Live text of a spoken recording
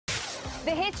The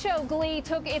hit show Glee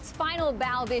took its final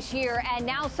bow this year, and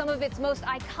now some of its most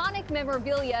iconic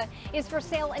memorabilia is for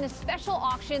sale in a special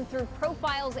auction through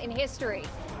Profiles in History.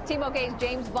 Team OK's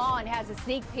Jaymes Vaughan has a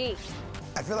sneak peek.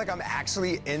 I feel like I'm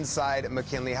actually inside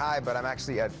McKinley High, but I'm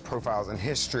actually at Profiles in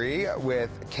History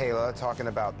with Kayla talking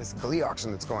about this Glee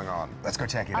auction that's going on. Let's go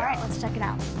check it out. All right, let's check it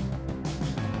out.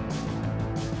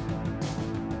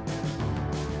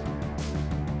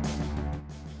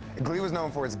 Glee was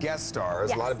known for its guest stars,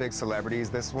 Yes. a lot of big celebrities.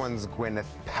 This one's Gwyneth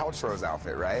Paltrow's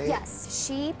outfit, right? Yes,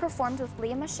 she performed with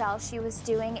Leah Michelle. She was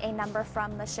doing a number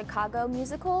from the Chicago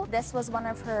musical. This was one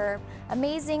of her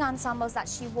amazing ensembles that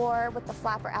she wore with the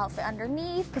flapper outfit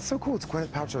underneath. That's so cool. It's Gwyneth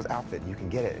Paltrow's outfit. You can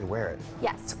get it and wear it.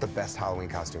 Yes. It's the best Halloween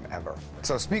costume ever.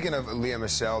 So speaking of Leah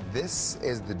Michelle, this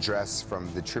is the dress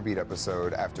from the tribute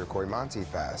episode after Cory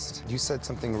Monteith passed. You said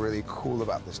something really cool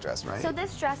about this dress, right? So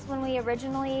this dress, when we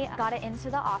originally got it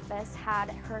into the office, had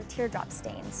her teardrop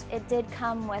stains. It did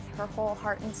come with her whole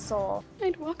heart and soul.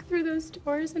 I'd walk through those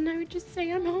doors and I would just say,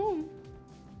 I'm home.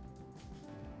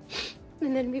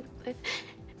 And then we would live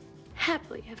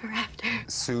happily ever after.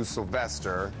 Sue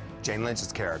Sylvester, Jane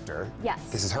Lynch's character. Yes.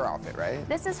 This is her outfit, right?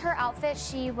 This is her outfit.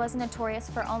 She was notorious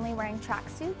for only wearing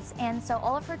tracksuits, and so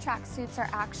all of her tracksuits are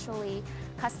actually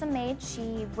custom made.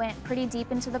 She went pretty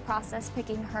deep into the process,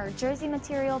 picking her jersey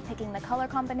material, picking the color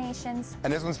combinations.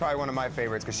 And this one's probably one of my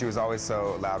favorites because she was always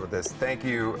so loud with this. Thank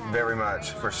you very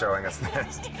much for showing us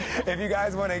this. If you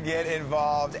guys want to get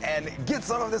involved and get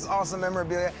some of this awesome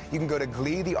memorabilia, you can go to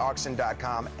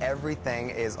gleetheauction.com. Everything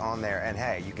is on there. And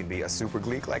hey, you can be a super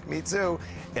gleek like me too.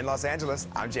 In Los Angeles,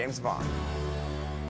 I'm Jaymes Vaughan.